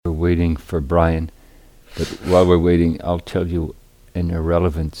waiting for Brian. But while we're waiting, I'll tell you an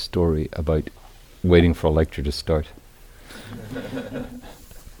irrelevant story about waiting for a lecture to start.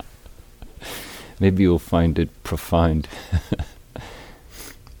 Maybe you'll find it profound.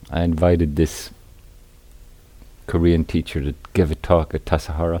 I invited this Korean teacher to give a talk at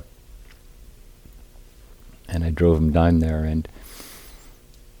Tassajara. And I drove him down there, and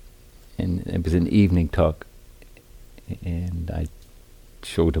it was an evening talk. And I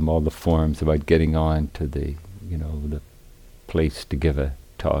showed him all the forms about getting on to the place to give a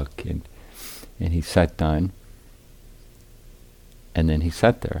talk. And he sat down, and then he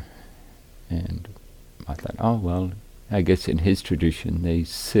sat there. And I thought, oh, well, I guess in his tradition they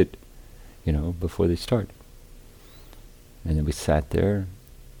sit, before they start. And then we sat there,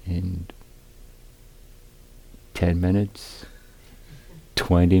 and 10 minutes,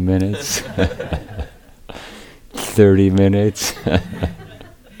 20 minutes, 30 minutes,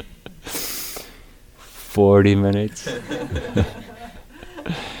 40 minutes.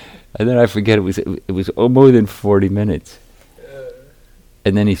 And then I forget, it was more than 40 minutes.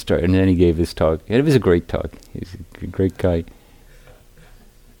 And then he started, and then he gave his talk. And it was a great talk. He's a great guy.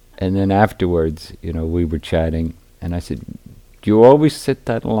 And then afterwards, we were chatting, and I said, do you always sit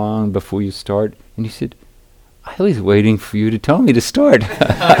that long before you start? And he said, I was waiting for you to tell me to start.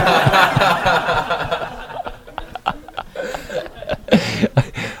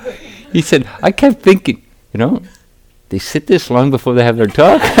 He said, I kept thinking, they sit this long before they have their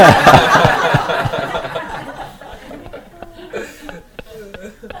talk?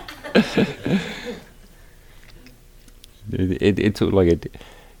 It's like it,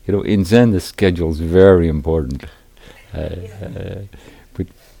 in Zen the schedule is very important. But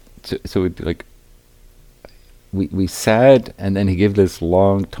so it like we sat, and then he gave this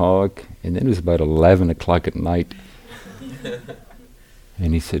long talk, and then it was about 11 o'clock at night,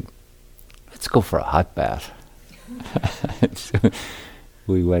 and he said, "Let's go for a hot bath." So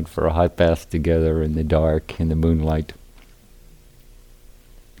we went for a hot bath together in the dark, in the moonlight,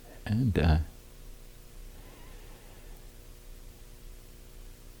 and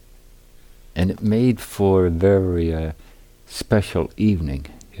it made for a very special evening,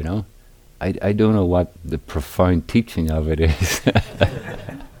 I don't know what the profound teaching of it is.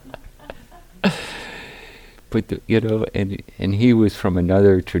 But, and he was from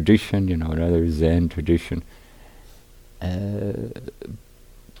another tradition, another Zen tradition.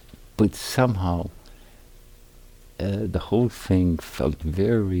 But somehow the whole thing felt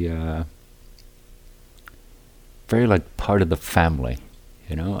very like part of the family.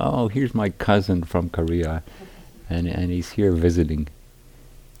 Oh, here's my cousin from Korea, and he's here visiting,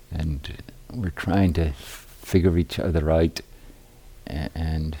 and we're trying to figure each other out,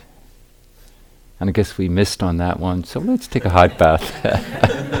 and I guess we missed on that one, so let's take a hot bath.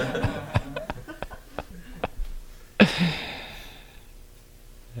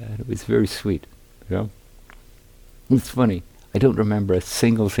 And it was very sweet, It's funny, I don't remember a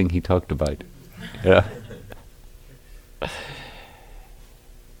single thing he talked about.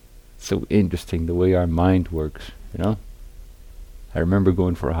 So interesting the way our mind works, I remember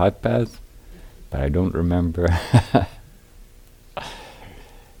going for a hot bath, but I don't remember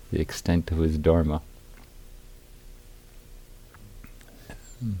the extent of his dharma.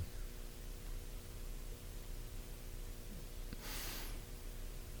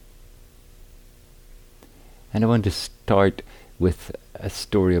 And I want to start with a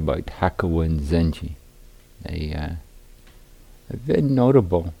story about Hakuin Zenji, a very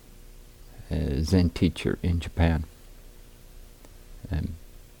notable Zen teacher in Japan. And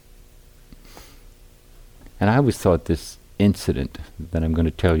I always thought this incident that I'm going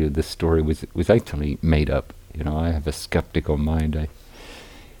to tell you, this story, was actually made up. I have a skeptical mind.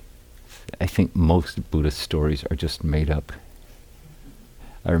 I think most Buddhist stories are just made up.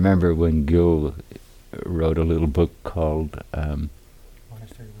 I remember when Gil wrote a little book called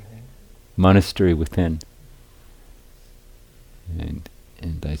Monastery Within.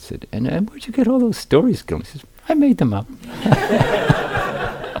 And I said, and where'd you get all those stories, Gil? He says, I made them up.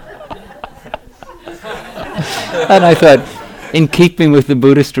 And I thought, in keeping with the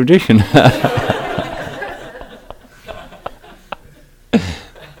Buddhist tradition.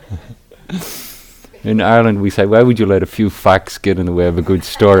 In Ireland we say, why would you let a few facts get in the way of a good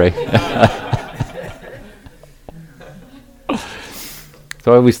story?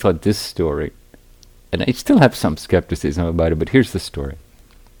 So I always thought this story, and I still have some skepticism about it, but here's the story.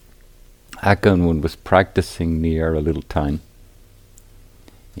 Hakuin was practicing near a little town,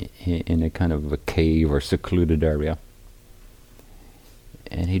 in a kind of a cave or secluded area.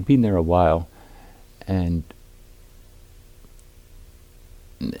 And he'd been there a while, and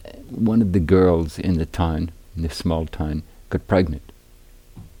one of the girls in the town, in this small town, got pregnant,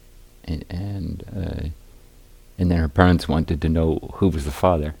 and then her parents wanted to know who was the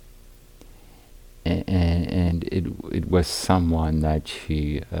father, and it was someone that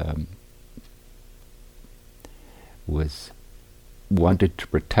she was wanted to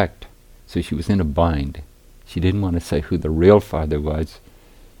protect, so she was in a bind. She didn't want to say who the real father was,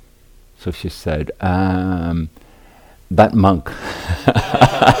 so she said, that monk.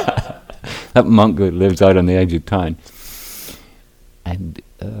 That monk who lives out on the edge of town. And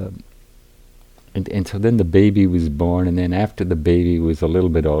so then the baby was born, and then after the baby was a little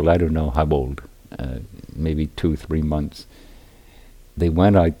bit old, I don't know how old, maybe 2-3 months, they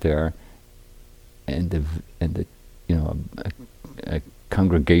went out there, and a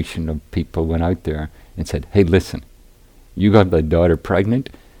congregation of people went out there and said, "Hey, listen, you got my daughter pregnant,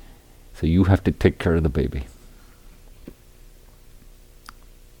 so you have to take care of the baby."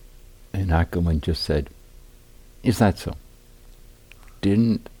 And Ackerman just said, "Is that so?"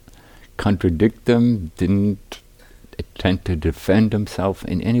 Didn't contradict them, didn't attempt to defend himself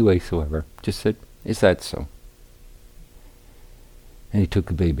in any way soever, just said, "Is that so?" And he took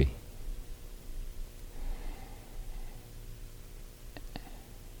the baby.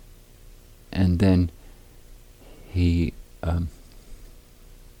 And then he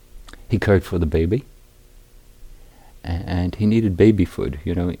cared for the baby, and he needed baby food,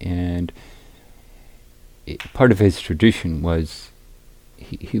 and part of his tradition was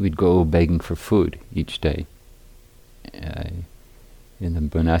he would go begging for food each day in the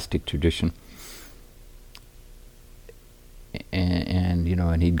monastic tradition, and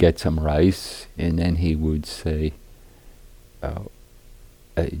he'd get some rice, and then he would say,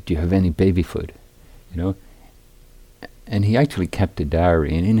 "Do you have any baby food?" And he actually kept a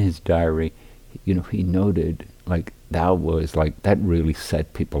diary, and in his diary, he noted that really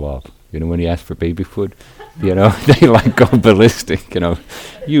set people off. When he asked for baby food, they go ballistic.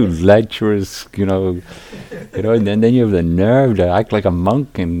 You lecherous, and then you have the nerve to act like a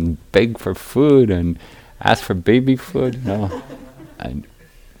monk and beg for food and ask for baby food, and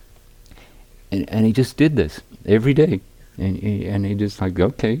he just did this every day, and he just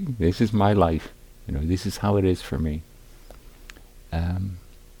okay, this is my life, this is how it is for me.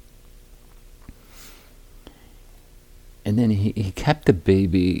 And then he kept the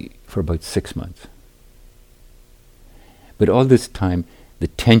baby for about 6 months. But all this time, the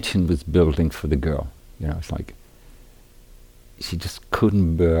tension was building for the girl. It's like she just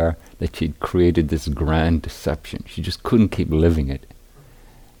couldn't bear that she'd created this grand deception. She just couldn't keep living it.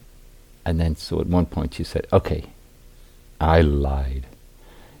 And then so at one point she said, "Okay, I lied.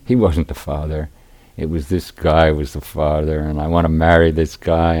 He wasn't the father. It was this guy was the father, and I want to marry this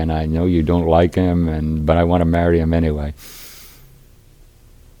guy, and I know you don't like him, but I want to marry him anyway."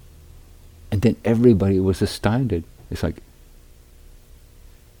 And then everybody was astounded. It's like,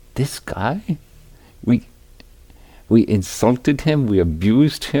 this guy? We insulted him, we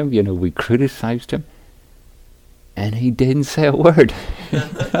abused him, we criticized him, and he didn't say a word.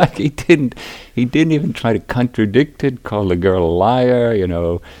 He didn't even try to contradict it, call the girl a liar,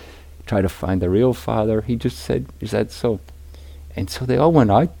 try to find the real father. He just said, "Is that so?" And so they all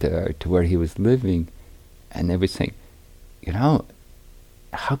went out there to where he was living, and they were saying,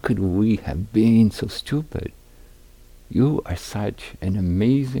 "How could we have been so stupid? You are such an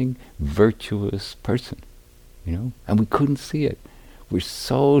amazing, virtuous person, and we couldn't see it. We're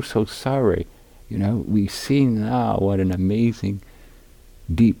so sorry, we see now what an amazing,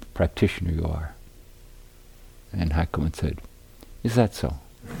 deep practitioner you are." And Hakuman said, "Is that so?"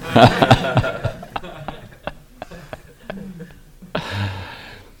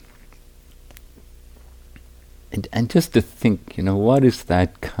 And just to think, what is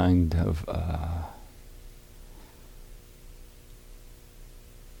that kind of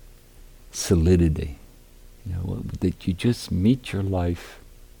solidity, that you just meet your life,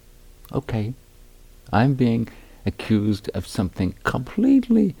 okay, I'm being accused of something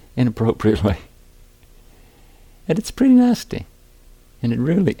completely inappropriately, and it's pretty nasty, and it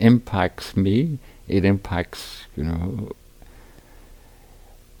really impacts me, it impacts,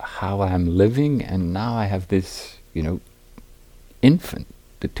 how I'm living, and now I have this, infant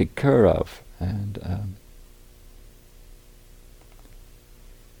to take care of, and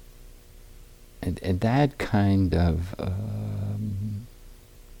that kind of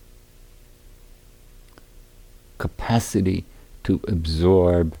capacity to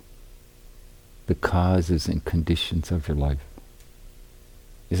absorb the causes and conditions of your life.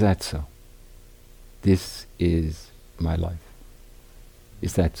 Is that so? This is my life.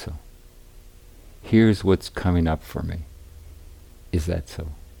 Is that so? Here's what's coming up for me. Is that so?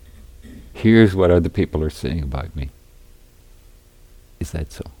 Here's what other people are saying about me. Is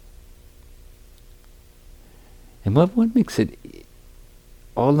that so? And what makes it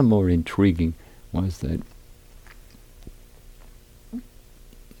all the more intriguing was that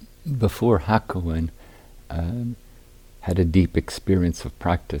before Hakuin had a deep experience of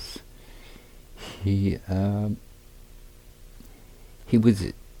practice, he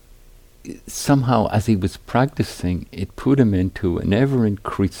was somehow, as he was practicing, it put him into an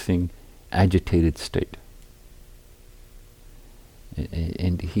ever-increasing agitated state.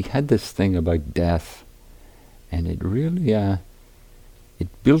 And he had this thing about death, and it really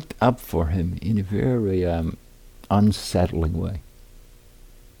it built up for him in a very unsettling way.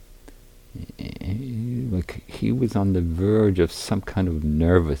 Like he was on the verge of some kind of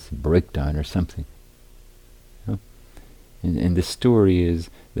nervous breakdown or something. You know? And the story is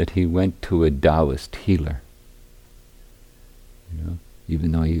that he went to a Taoist healer. You know,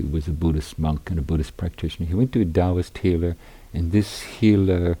 even though he was a Buddhist monk and a Buddhist practitioner, he went to a Taoist healer, and this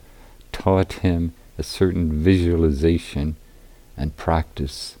healer taught him a certain visualization and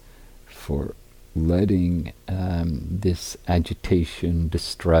practice for letting this agitation,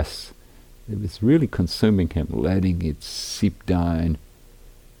 distress, it was really consuming him, letting it seep down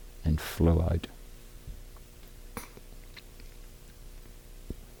and flow out.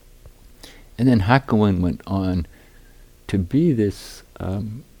 And then Hakuin went on to be this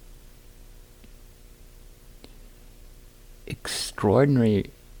extraordinary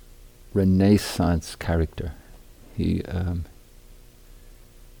Renaissance character. He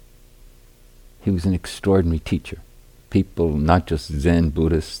was an extraordinary teacher. People, not just Zen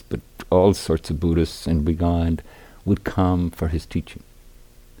Buddhists, but all sorts of Buddhists and beyond, would come for his teaching.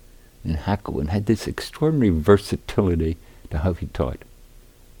 And Hakuin had this extraordinary versatility to how he taught.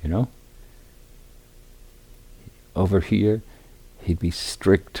 You know? Over here, he'd be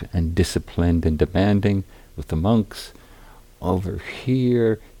strict and disciplined and demanding with the monks. Over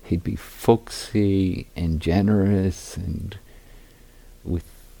here, he'd be folksy and generous and with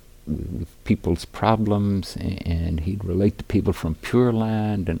people's problems, and he'd relate to people from Pure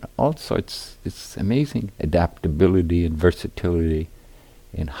Land and all sorts. This amazing adaptability and versatility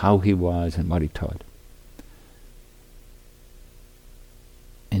in how he was and what he taught.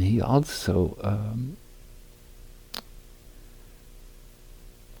 And he also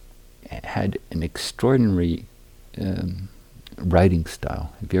had an extraordinary writing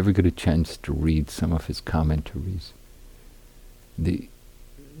style. If you ever get a chance to read some of his commentaries,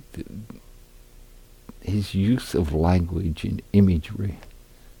 his use of language and imagery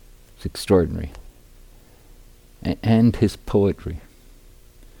is extraordinary. And his poetry.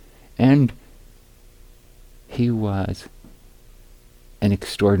 And he was an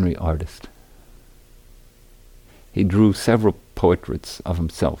extraordinary artist. He drew several portraits of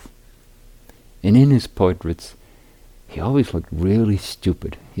himself. And in his portraits, he always looked really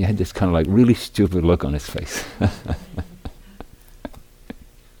stupid. He had this kind of like really stupid look on his face.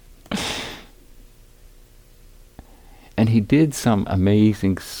 And he did some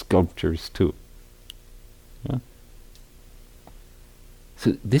amazing sculptures too. Yeah?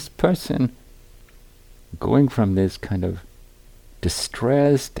 So this person, going from this kind of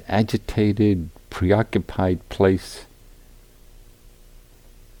distressed, agitated, preoccupied place,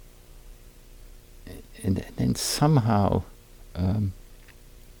 and then somehow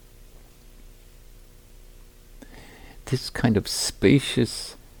this kind of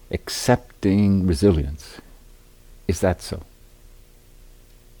spacious, accepting resilience. Is that so?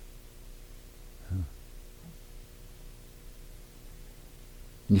 And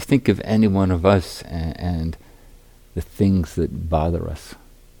you think of any one of us and the things that bother us.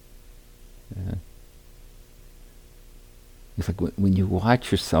 It's like when you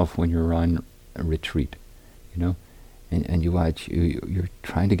watch yourself when you're on a retreat, you know, and you watch, you're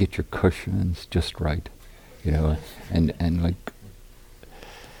trying to get your cushions just right, you know, and like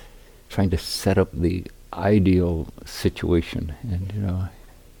trying to set up the ideal situation, and you know,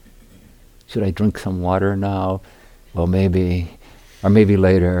 should I drink some water now? Well, maybe, or maybe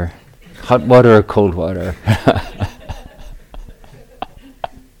later. Hot water or cold water?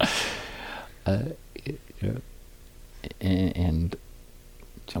 You know, and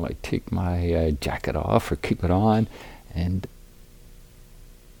shall I take my jacket off or keep it on? And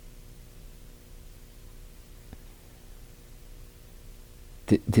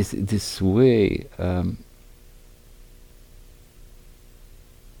this way,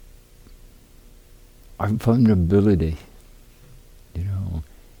 our vulnerability, you know,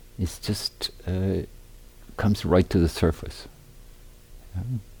 it's just comes right to the surface. You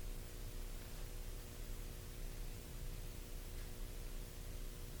know?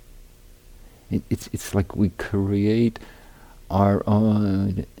 It's like we create our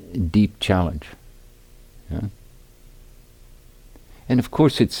own deep challenge. Yeah? And of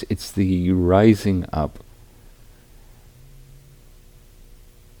course it's the rising up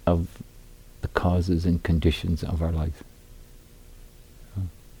of the causes and conditions of our life. Yeah?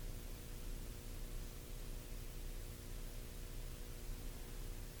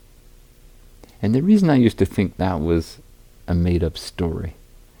 And the reason I used to think that was a made-up story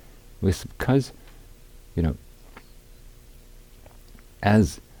was because,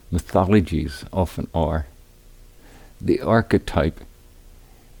 as mythologies often are, the archetype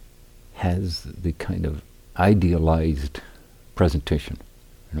has the kind of idealized presentation,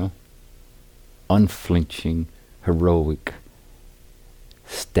 unflinching, heroic,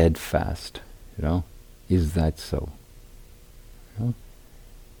 steadfast, is that so?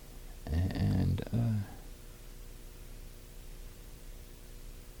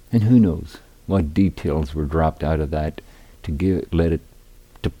 And who knows what details were dropped out of that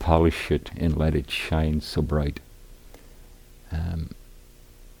to polish it and let it shine so bright.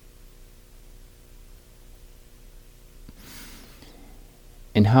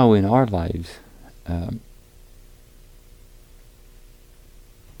 And how in our lives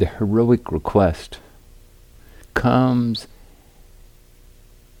the heroic request comes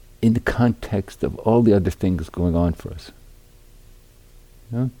in the context of all the other things going on for us.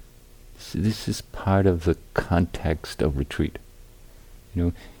 So this is part of the context of retreat.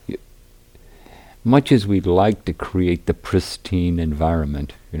 Much as we'd like to create the pristine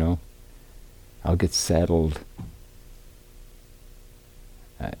environment, I'll get settled.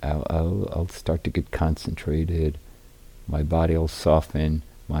 I'll start to get concentrated. My body will soften.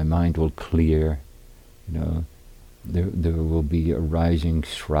 My mind will clear. There will be a rising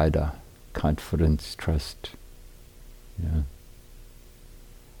shraddha, confidence, trust.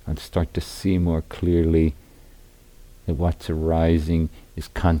 I'll start to see more clearly that what's arising is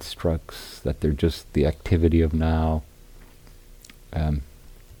constructs, that they're just the activity of now. And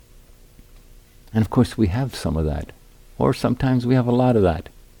of course we have some of that. Or sometimes we have a lot of that.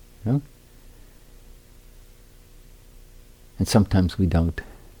 And sometimes we don't.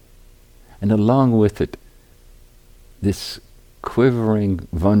 And along with it, this quivering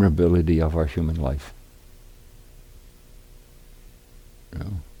vulnerability of our human life.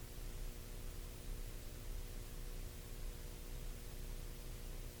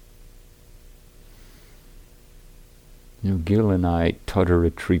 Gil and I taught a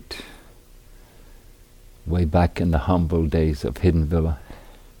retreat way back in the humble days of Hidden Villa.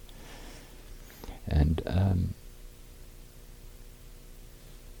 And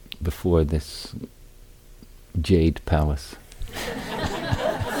before this jade palace.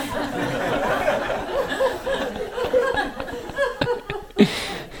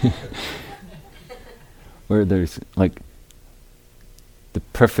 Where there's like the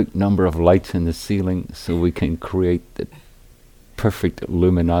perfect number of lights in the ceiling so we can create the perfect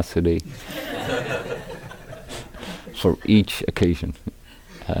luminosity for each occasion.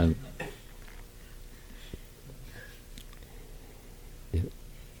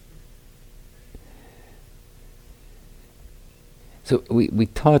 So we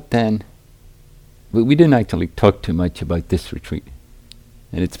taught then, we didn't actually talk too much about this retreat.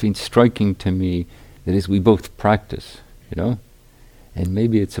 And it's been striking to me that as we both practice, and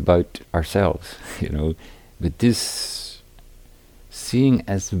maybe it's about ourselves, but this seeing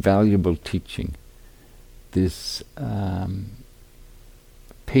as valuable teaching, this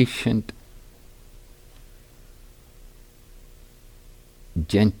patient,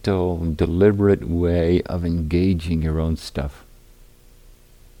 gentle, deliberate way of engaging your own stuff.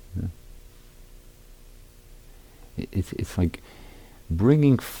 It's like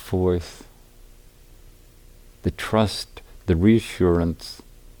bringing forth the trust, the reassurance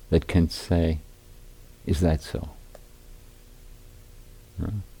that can say, is that so?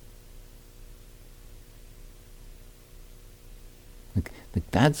 Like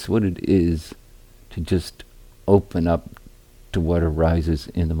that's what it is to just open up to what arises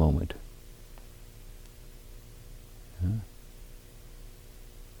in the moment.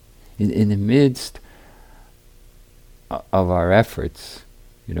 In the midst of our efforts,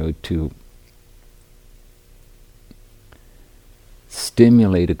 to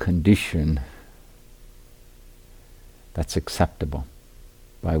stimulate a condition that's acceptable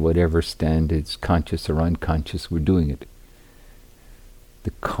by whatever standards, conscious or unconscious, we're doing it.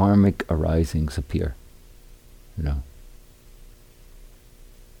 The karmic arisings appear,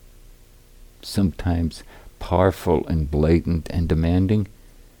 sometimes powerful and blatant and demanding,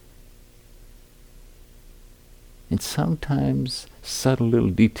 and sometimes subtle little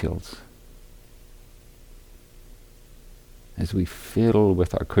details, as we fiddle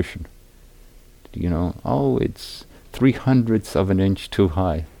with our cushion. Oh, it's 3/100 of an inch too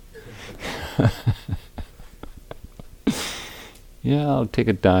high. Yeah, I'll take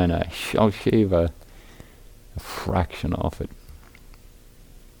it down. I'll shave a fraction off it,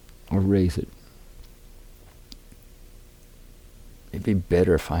 or raise it. It'd be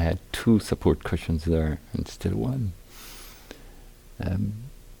better if I had 2 support cushions there instead of 1.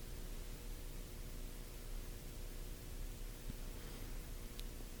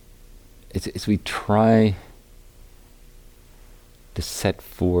 As we try to set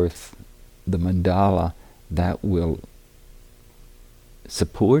forth the mandala that will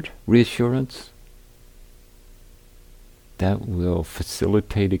support reassurance, that will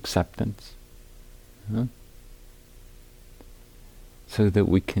facilitate acceptance, so that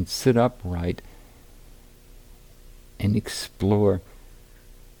we can sit upright and explore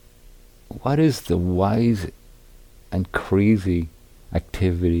what is the wise and crazy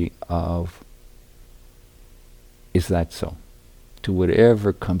activity of is that so, to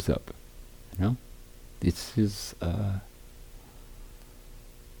whatever comes up. This is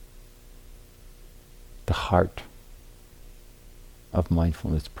the heart of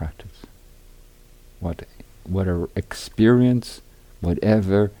mindfulness practice. What our experience,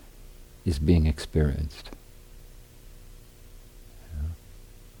 whatever is being experienced.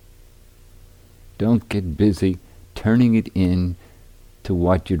 Don't get busy turning it in to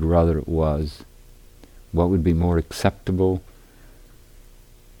what you'd rather it was, what would be more acceptable,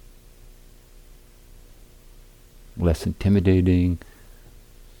 less intimidating,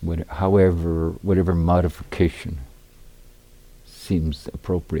 whatever modification seems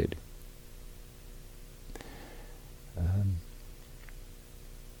appropriate.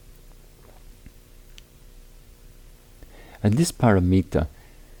 And this paramita,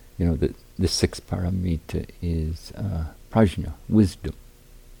 the 6th paramita is prajna, wisdom.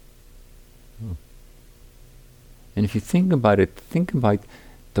 And if you think about it, think about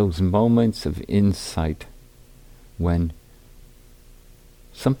those moments of insight when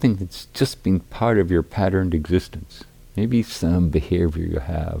something that's just been part of your patterned existence, maybe some behavior you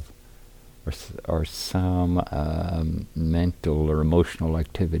have, or some mental or emotional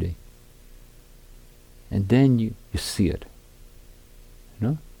activity, and then you see it,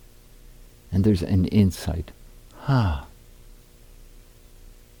 and there's an insight.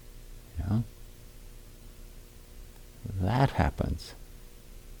 That happens.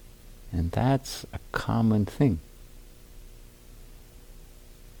 And that's a common thing.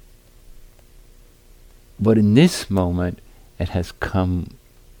 But in this moment, it has come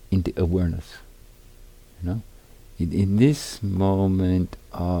into awareness. In this moment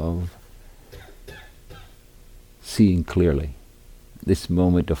of seeing clearly, this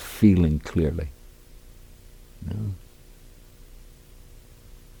moment of feeling clearly,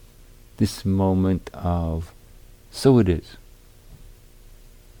 this moment of so it is.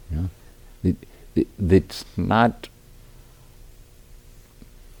 It's not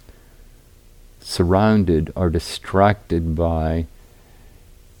surrounded or distracted by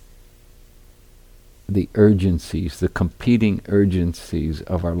the urgencies, the competing urgencies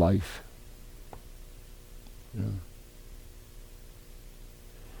of our life. And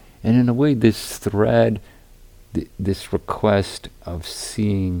in a way, this thread, this request of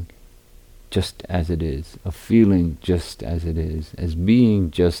seeing just as it is, of feeling just as it is, as being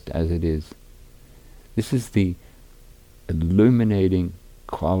just as it is, this is the illuminating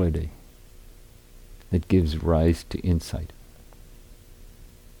quality that gives rise to insight.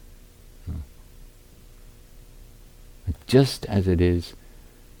 Just as it is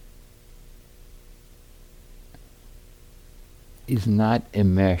not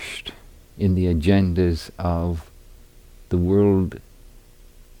enmeshed in the agendas of the world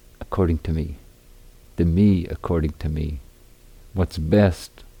according to me, the me according to me, what's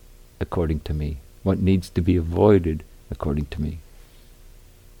best according to me, what needs to be avoided according to me.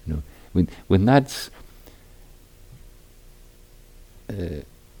 When that's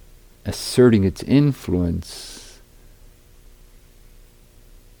asserting its influence,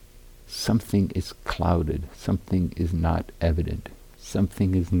 something is clouded, something is not evident,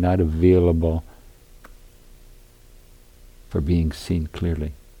 something is not available for being seen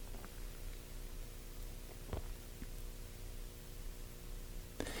clearly.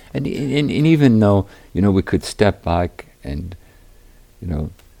 And even though, we could step back and,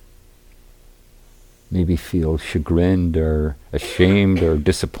 maybe feel chagrined or ashamed or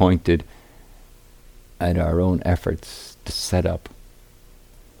disappointed at our own efforts to set up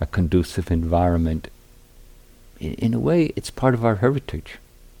a conducive environment, in a way, it's part of our heritage,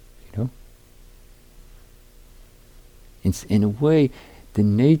 In a way, the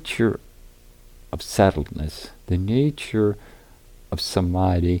nature of settledness, the nature of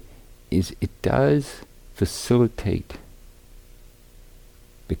samadhi is it does facilitate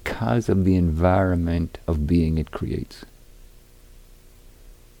because of the environment of being it creates.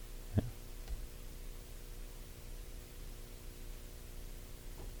 Yeah.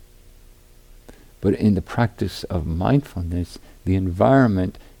 But in the practice of mindfulness, the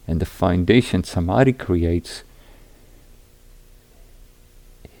environment and the foundation samadhi creates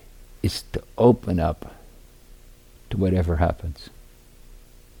is to open up to whatever happens.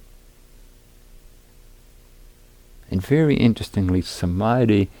 And very interestingly,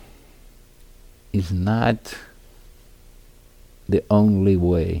 samadhi is not the only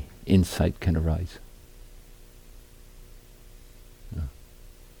way insight can arise. No.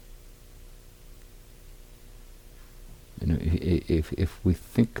 You know, if we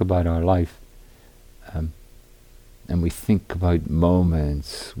think about our life, and we think about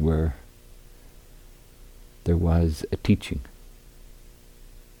moments where there was a teaching.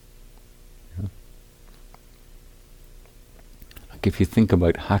 You know? Like if you think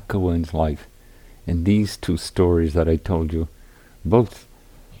about Hakuin's life, and these two stories that I told you, both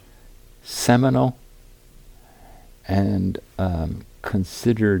seminal and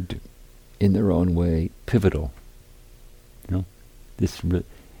considered in their own way pivotal. You know,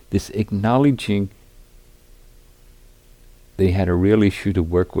 this acknowledging they had a real issue to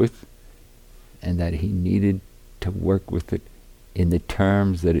work with, and that he needed to work with it in the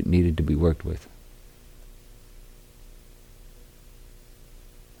terms that it needed to be worked with.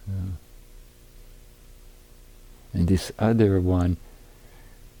 And this other one,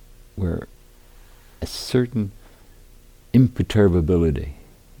 where a certain imperturbability,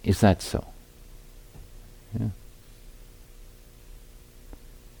 is that so? Yeah.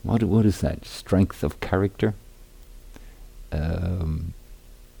 What is that? Strength of character?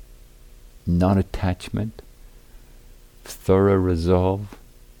 Non-attachment, thorough resolve,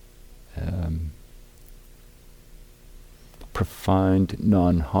 profound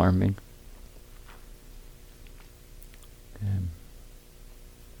non-harming.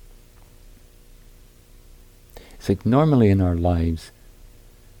 It's like normally in our lives,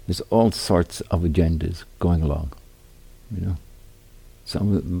 there's all sorts of agendas going along, you know.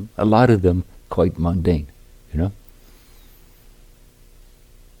 A lot of them quite mundane, you know.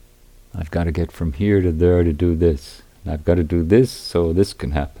 I've got to get from here to there to do this. And I've got to do this so this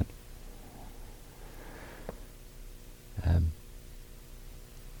can happen.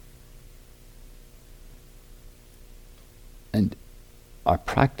 And our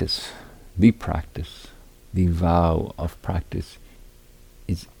practice, the vow of practice,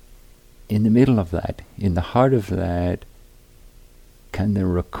 is in the middle of that, in the heart of that. Can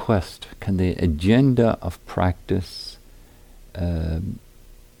the agenda of practice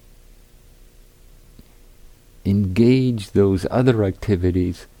engage those other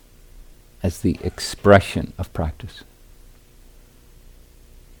activities as the expression of practice?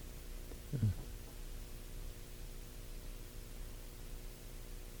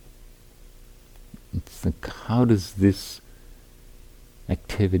 It's like, how does this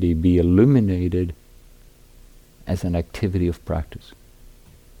activity be illuminated as an activity of practice?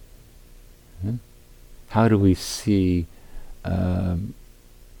 How do we see our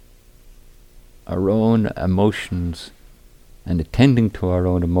own emotions and attending to our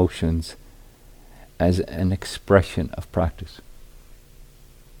own emotions as an expression of practice?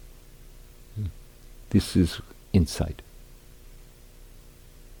 This is insight.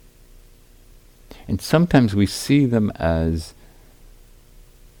 And sometimes we see them as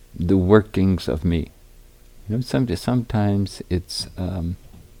the workings of me. You know, sometimes it's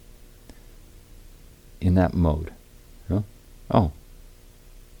in that mode. You know? Oh,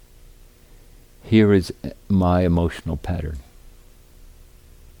 here is my emotional pattern.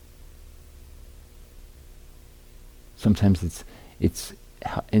 Sometimes it's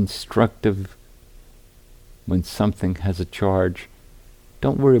instructive when something has a charge.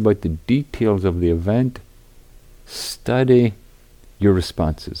 Don't worry about the details of the event. Study your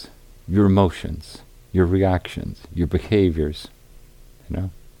responses, your emotions, your reactions, your behaviors. You know,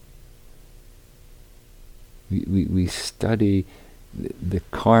 we study the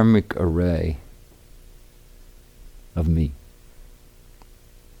karmic array of me,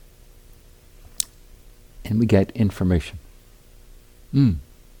 and we get information. And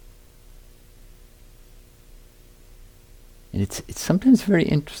it's sometimes very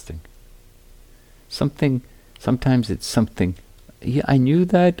interesting. Sometimes it's something, yeah, I knew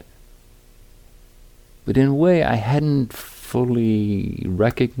that, but in a way I hadn't fully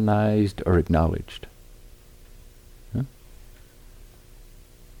recognized or acknowledged. Huh?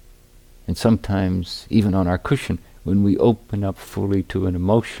 And sometimes, even on our cushion, when we open up fully to an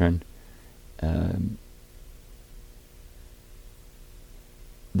emotion,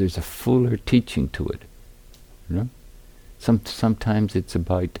 there's a fuller teaching to it. You know? Sometimes it's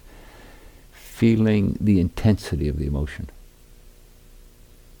about feeling the intensity of the emotion.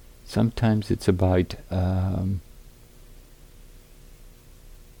 Sometimes it's about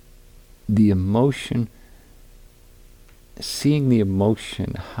the emotion, seeing the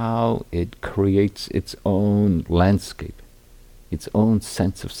emotion, how it creates its own landscape, its own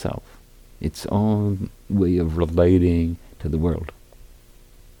sense of self, its own way of relating to the world.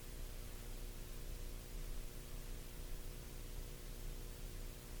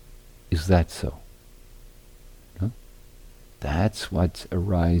 Is that so? No? That's what's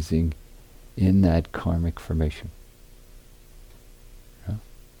arising in that karmic formation. No?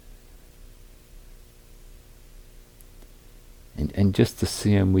 And just the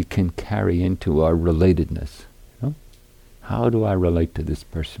same we can carry into our relatedness. No? How do I relate to this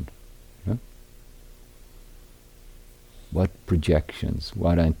person? No? What projections,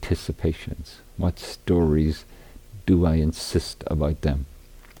 what anticipations, what stories do I insist about them?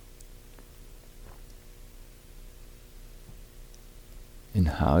 And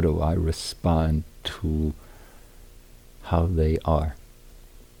how do I respond to how they are?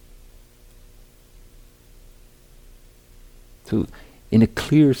 So, in a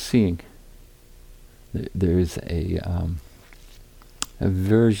clear seeing, there's a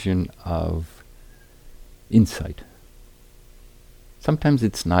version of insight. Sometimes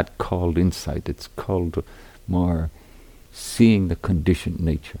it's not called insight, it's called more seeing the conditioned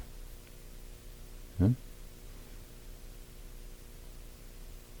nature. Hmm?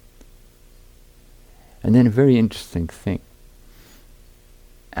 And then a very interesting thing,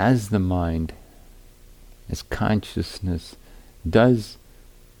 as the mind, as consciousness does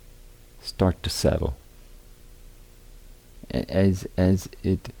start to settle, as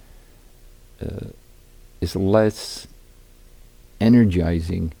it is less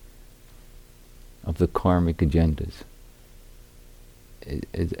energizing of the karmic agendas,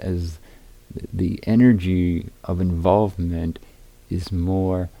 as the energy of involvement is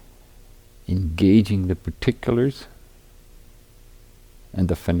more engaging the particulars and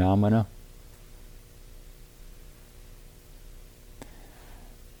the phenomena,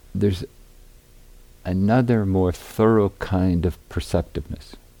 there's another more thorough kind of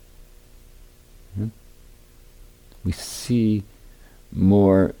perceptiveness. We see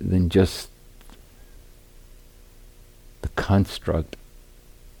more than just the construct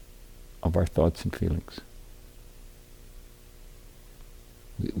of our thoughts and feelings.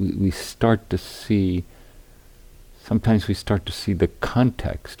 We start to see, sometimes we start to see the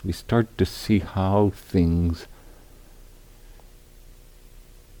context, we start to see how things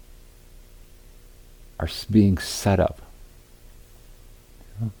are being set up.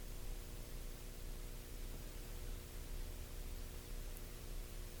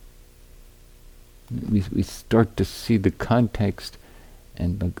 We start to see the context,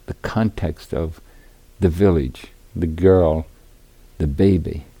 and the context of the village, the girl, the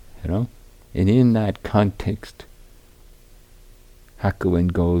baby, and in that context,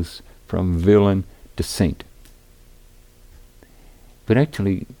 Hakuin goes from villain to saint. But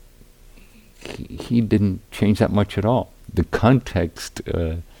actually, he didn't change that much at all. The context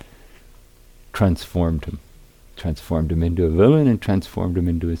transformed him into a villain and transformed him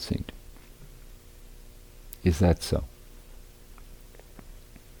into a saint. Is that so?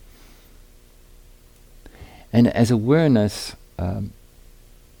 And as awareness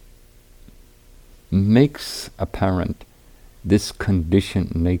makes apparent this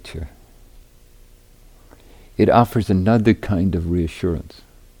conditioned nature, it offers another kind of reassurance.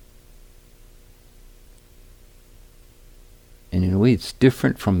 And in a way it's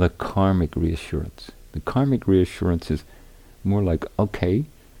different from the karmic reassurance. The karmic reassurance is more like, okay,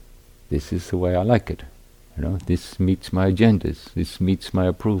 this is the way I like it. This meets my agendas, this meets my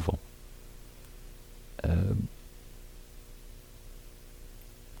approval.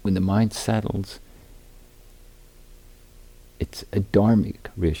 When the mind settles, it's a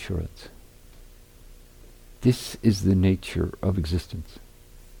dharmic reassurance. This is the nature of existence.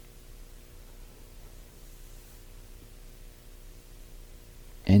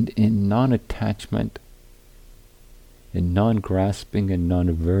 And in non-attachment, in non-grasping and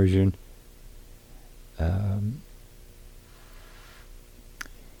non-aversion,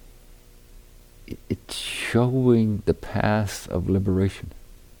 it's showing the path of liberation.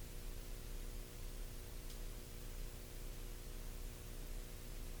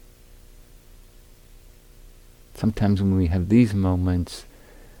 Sometimes when we have these moments,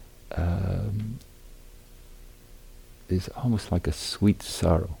 is almost like a sweet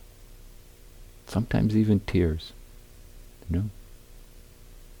sorrow. Sometimes even tears, you know?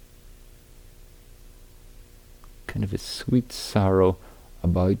 Kind of a sweet sorrow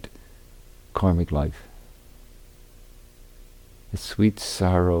about karmic life. A sweet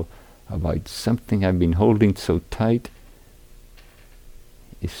sorrow about something I've been holding so tight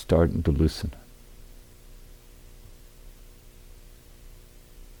is starting to loosen.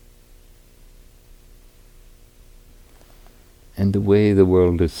 And the way the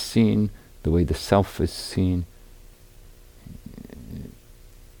world is seen, the way the self is seen,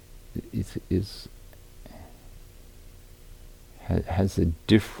 has a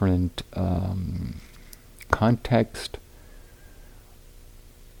different context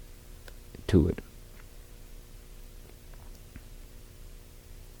to it.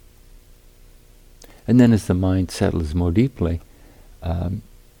 And then as the mind settles more deeply,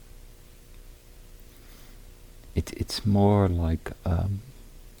 it's more like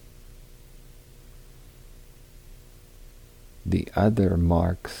the other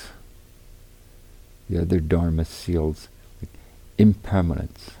marks, the other Dharma seals, like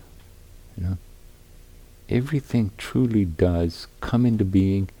impermanence. You know, everything truly does come into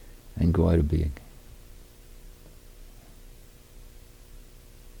being and go out of being.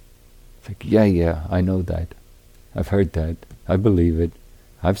 It's like, yeah, I know that. I've heard that. I believe it.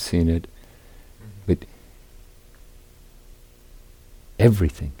 I've seen it. But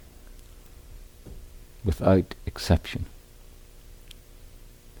everything, without exception,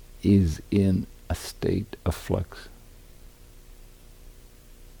 is in a state of flux.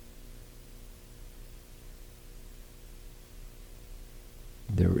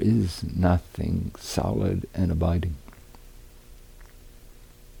 There is nothing solid and abiding.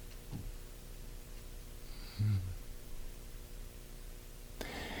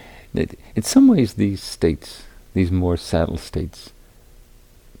 In some ways, these states, these more subtle states,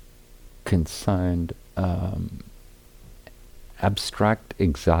 can sound abstract,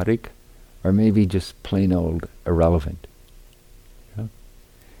 exotic, or maybe just plain old irrelevant. You know?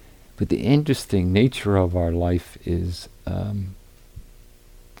 But the interesting nature of our life is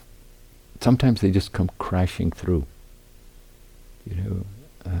sometimes they just come crashing through. You know.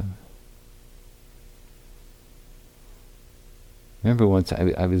 Remember once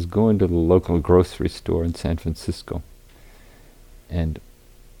I was going to the local grocery store in San Francisco, and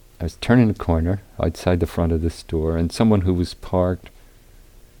I was turning a corner outside the front of the store, and someone who was parked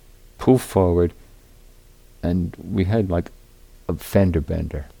pulled forward, and we had like a fender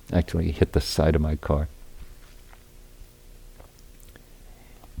bender. Actually, he hit the side of my car.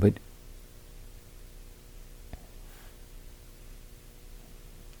 But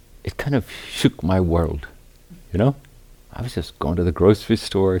it kind of shook my world, you know? I was just going to the grocery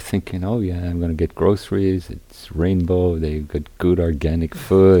store thinking, oh yeah, I'm going to get groceries, it's Rainbow, they've got good organic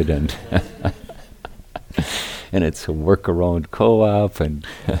food, and and it's a work-around co-op, and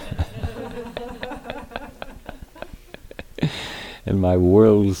and my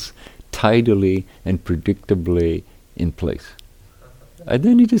world's tidily and predictably in place. And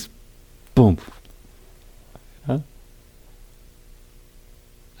then you just, boom. Huh?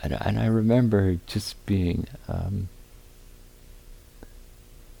 And I remember just being a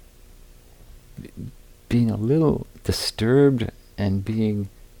little disturbed and being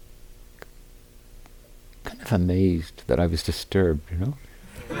kind of amazed that I was disturbed, you know.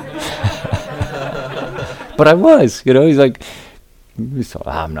 But I was, you know. He's like,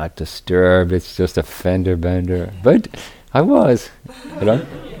 I'm not disturbed. It's just a fender bender. But I was, you know.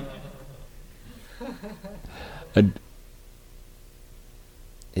 And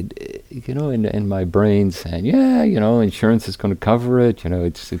you know, in my brain saying, yeah, you know, insurance is going to cover it. You know,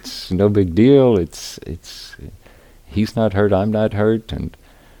 it's no big deal. It's he's not hurt, I'm not hurt, and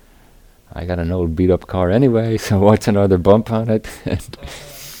I got an old beat up car anyway. So what's another bump on it?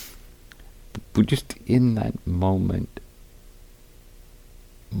 But just in that moment,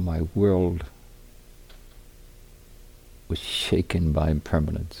 my world was shaken by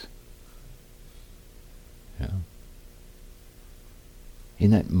impermanence. You know?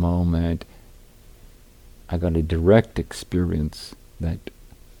 In that moment, I got a direct experience that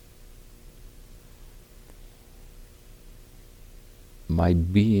my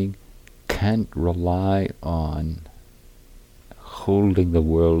being can't rely on holding the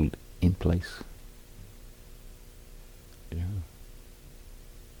world in place. You know?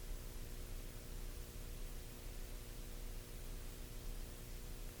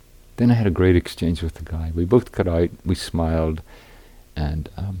 Then I had a great exchange with the guy. We both got out, we smiled, and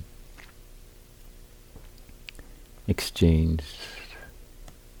exchanged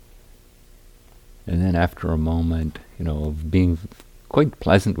And then after a moment, of being quite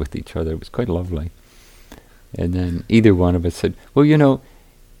pleasant with each other, it was quite lovely. And then either one of us said, well,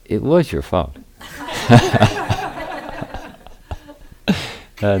 it was your fault.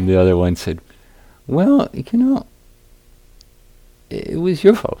 And the other one said, well, it was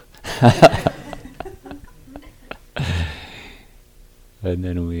your fault. And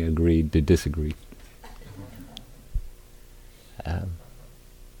then we agreed to disagree.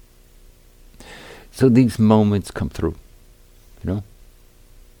 So these moments come through,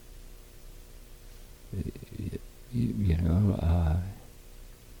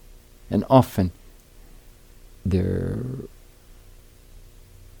 and often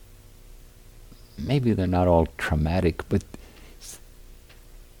maybe they're not all traumatic, but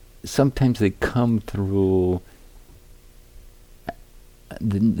sometimes they come through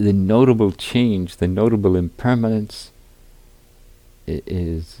the notable change, the notable impermanence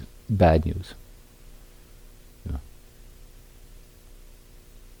is bad news.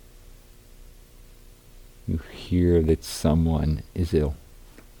 You hear that someone is ill.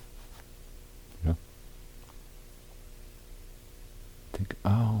 Think,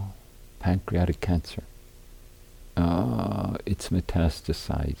 oh, pancreatic cancer. Oh, it's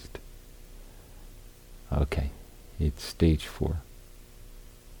metastasized. Okay, it's stage 4.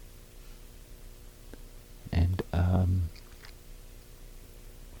 And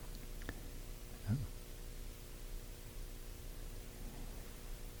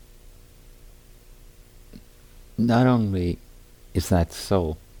not only is that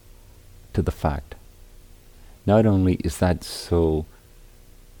so to the fact, not only is that so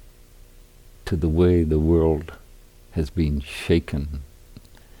to the way the world has been shaken,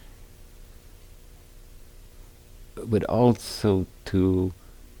 but also to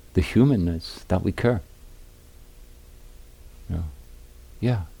the humanness that we care.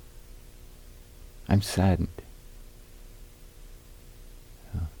 Yeah, I'm saddened.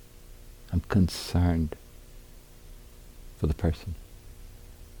 I'm concerned for the person.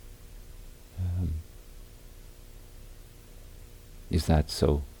 Is that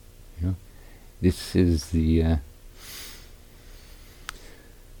so? This is the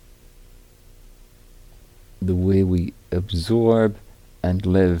way we absorb and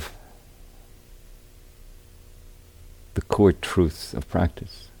live the core truths of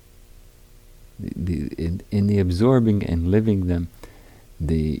practice. In the absorbing and living them,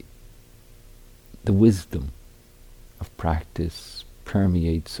 the wisdom of practice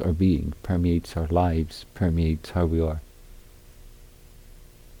permeates our being, permeates our lives, permeates how we are.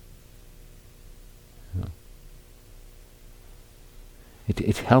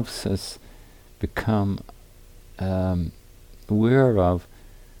 It helps us become aware of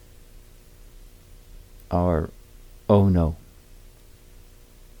our oh no.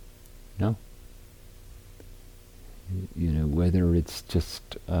 Whether it's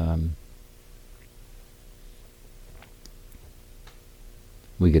just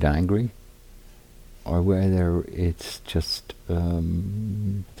we get angry, or whether it's just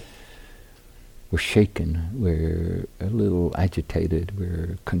we're shaken, we're a little agitated,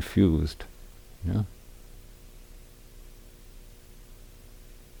 we're confused,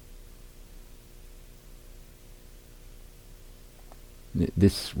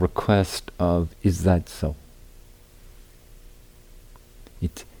 This request of, is that so?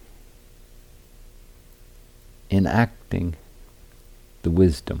 It's enacting the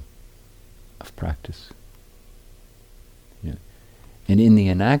wisdom of practice. And in the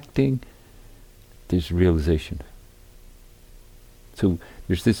enacting, there's realization. So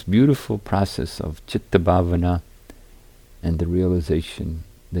there's this beautiful process of citta bhavana and the realization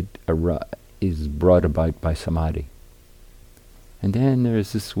that is brought about by samadhi. And then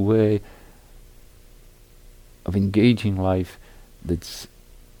there's this way of engaging life that's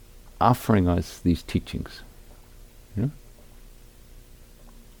offering us these teachings.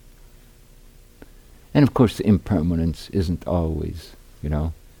 And of course, the impermanence isn't always,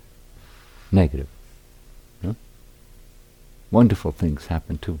 negative. Wonderful things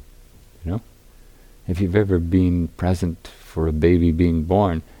happen too. If you've ever been present for a baby being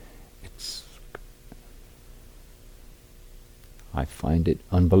born, I find it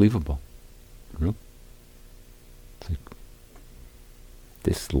unbelievable. It's like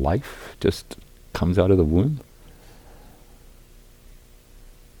this life just comes out of the womb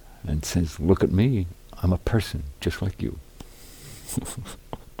and says, look at me, I'm a person just like you.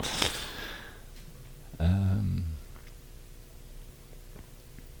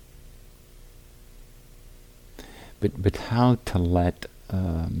 But how to let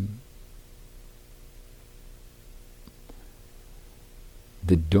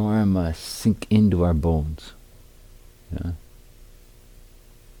the Dharma sink into our bones. Yeah?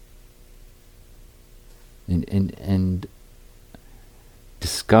 And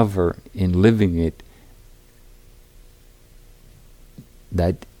discover in living it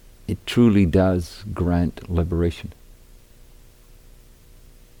that it truly does grant liberation.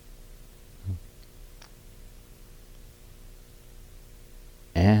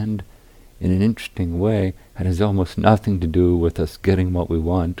 And in an interesting way, it has almost nothing to do with us getting what we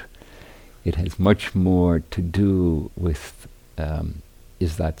want. It has much more to do with,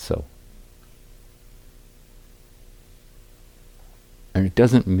 is that so? And it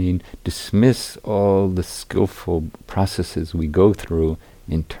doesn't mean dismiss all the skillful processes we go through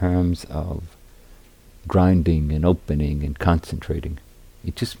in terms of grinding and opening and concentrating.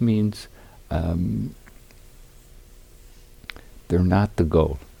 It just means they're not the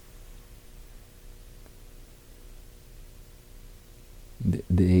goal.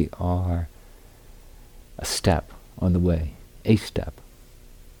 They are a step on the way, a step.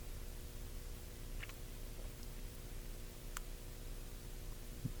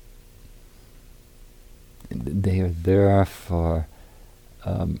 They are there for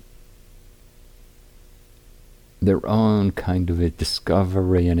their own kind of a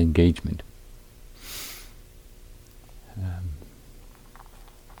discovery and engagement.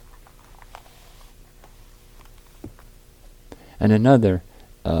 And another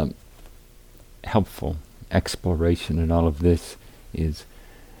helpful exploration in all of this is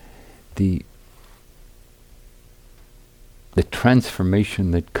the transformation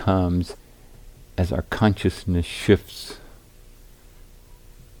that comes as our consciousness shifts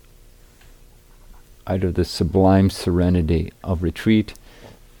out of the sublime serenity of retreat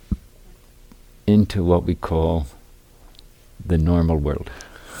into what we call the normal world.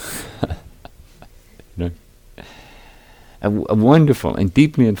 You know? A wonderful and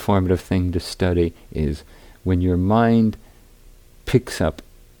deeply informative thing to study is when your mind picks up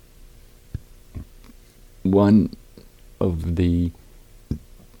one of the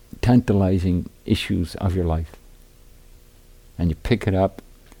tantalizing issues of your life, and you pick it up,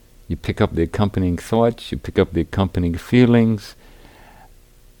 you pick up the accompanying thoughts, you pick up the accompanying feelings,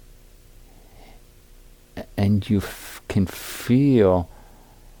 and you can feel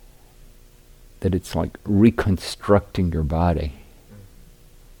that it's like reconstructing your body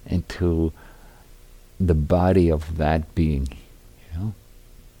into the body of that being. You know?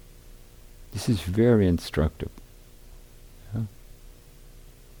 This is very instructive.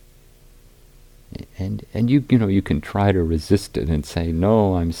 And you know, you can try to resist it and say,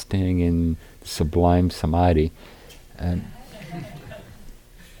 no, I'm staying in sublime samadhi.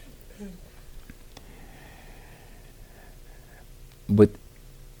 But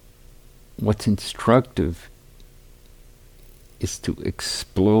what's instructive is to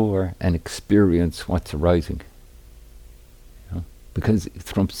explore and experience what's arising. You know? Because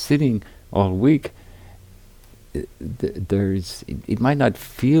from sitting all week, it might not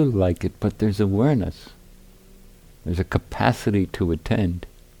feel like it, but there's awareness. There's a capacity to attend.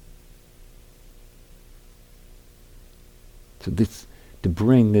 So to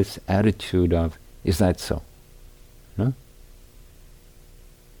bring this attitude of, is that so? Huh?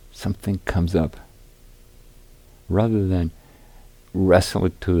 Something comes up. Rather than wrestle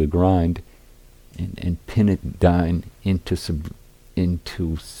it to the grind and pin it down into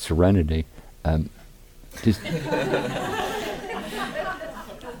serenity, just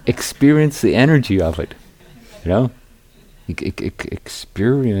experience the energy of it, you know?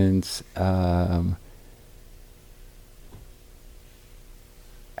 Experience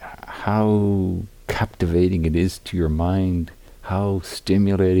how captivating it is to your mind, how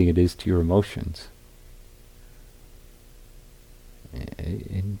stimulating it is to your emotions.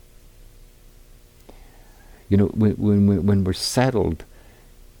 And, you know, when we're settled,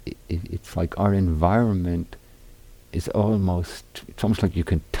 it's like our environment is almost, it's almost like you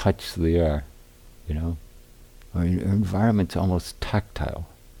can touch the air, you know? Our environment's almost tactile.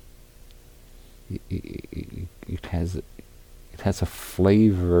 It has a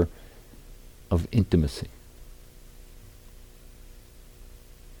flavor of intimacy.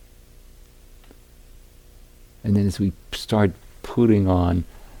 And then as we start putting on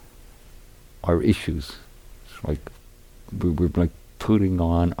our issues, it's like we're like putting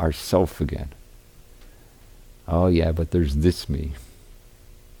on ourself again. Oh yeah, but there's this me.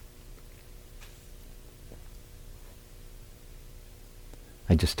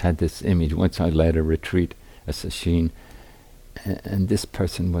 I just had this image. Once I led a retreat, a sesshin, and this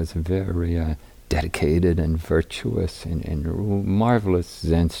person was very dedicated and virtuous and a marvelous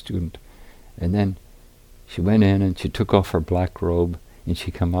Zen student. And then she went in and she took off her black robe and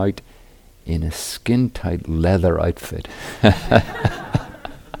she come out in a skin-tight leather outfit.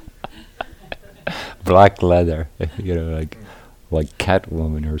 Black leather, like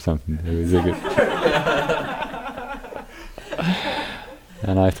Catwoman or something. It was a good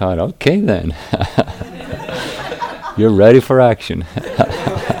and I thought, okay then. You're ready for action.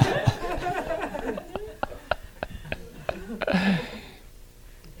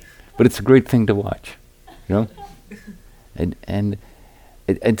 But it's a great thing to watch, and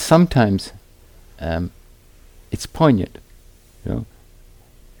sometimes it's poignant,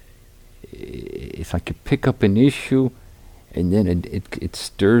 It's like you pick up an issue, and then it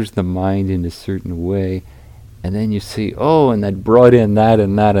stirs the mind in a certain way, and then you see, and that brought in that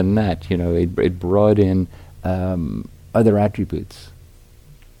and that and that. It brought in other attributes.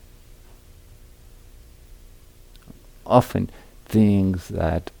 Often things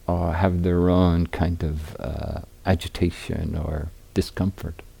that have their own kind of agitation or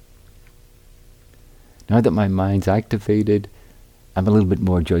discomfort. Now that my mind's activated, I'm a little bit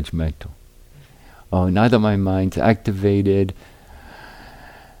more judgmental. Now that my mind's activated,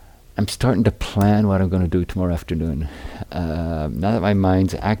 I'm starting to plan what I'm going to do tomorrow afternoon. Now that my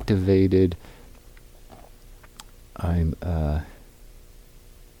mind's activated, I'm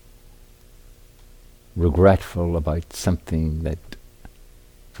regretful about something that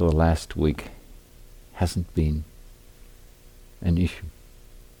for the last week hasn't been an issue.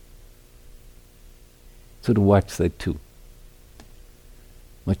 So to watch that too.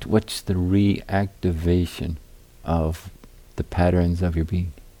 Watch the reactivation of the patterns of your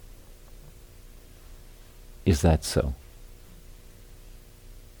being. Is that so?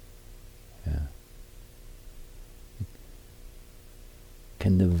 Yeah.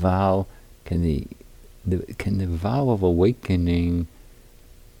 Can the vow of awakening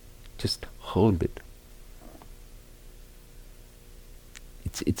just hold it?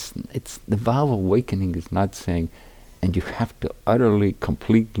 It's the vow of awakening is not saying, and you have to utterly,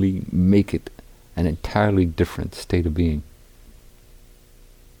 completely make it an entirely different state of being.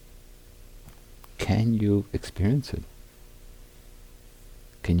 Can you experience it?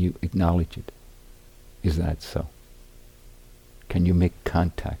 Can you acknowledge it? Is that so? Can you make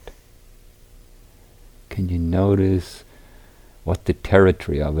contact? Can you notice what the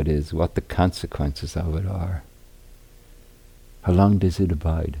territory of it is, what the consequences of it are? How long does it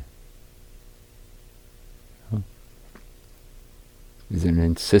abide? Is there an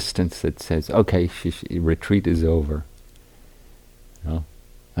insistence that says, okay, retreat is over?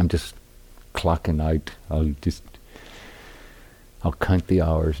 I'm just clocking out. I'll count the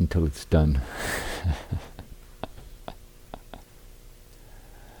hours until it's done.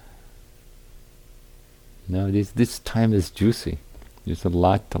 No, this time is juicy. There's a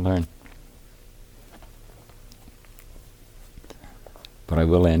lot to learn. But I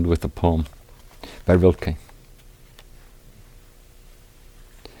will end with a poem by Rilke.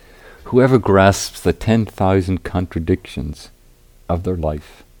 Whoever grasps the 10,000 contradictions of their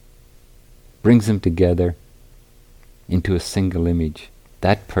life, brings them together into a single image,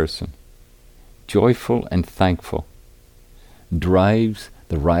 that person, joyful and thankful, drives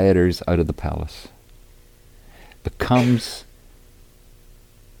the rioters out of the palace, becomes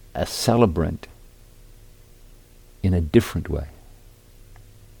a celebrant in a different way.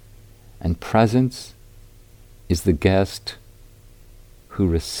 And presence is the guest who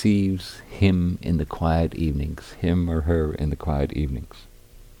receives him in the quiet evenings, him or her in the quiet evenings.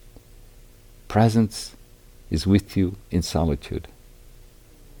 Presence is with you in solitude,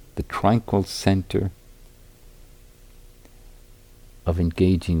 the tranquil center of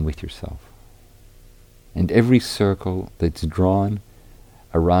engaging with yourself. And every circle that's drawn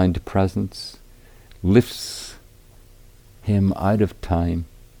around presence lifts him out of time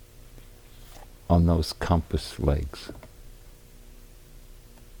on those compass legs.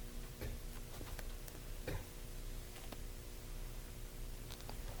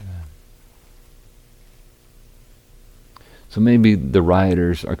 So maybe the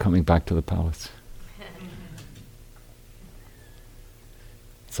rioters are coming back to the palace.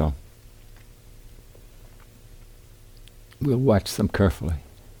 So we'll watch them carefully.